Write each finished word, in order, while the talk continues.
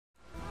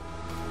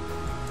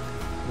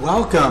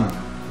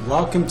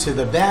Welcome to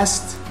the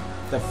best,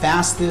 the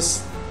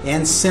fastest,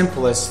 and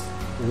simplest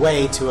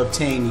way to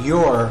obtain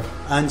your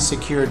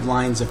unsecured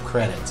lines of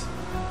credit.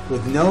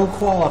 With no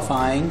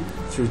qualifying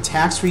through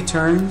tax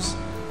returns,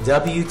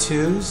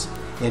 W-2s,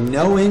 and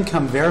no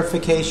income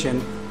verification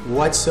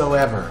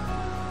whatsoever.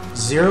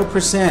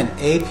 0%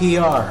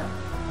 APR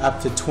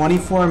up to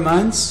 24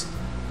 months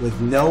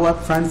with no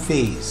upfront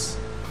fees.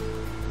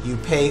 You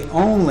pay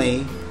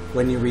only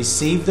when you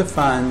receive the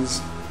funds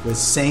with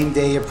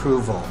same-day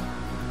approval.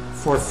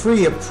 For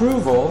free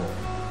approval,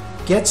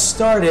 get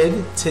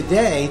started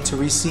today to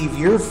receive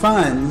your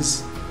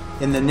funds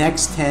in the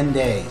next 10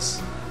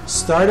 days.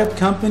 Startup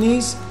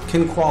companies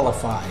can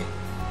qualify.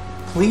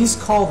 Please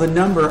call the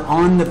number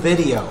on the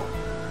video.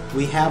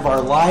 We have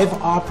our live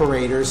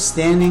operators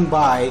standing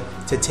by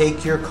to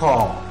take your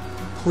call.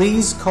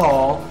 Please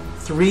call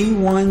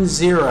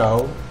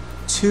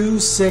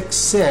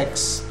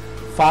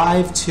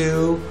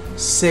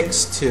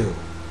 310-266-5262.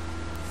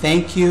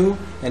 Thank you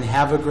and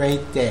have a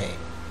great day.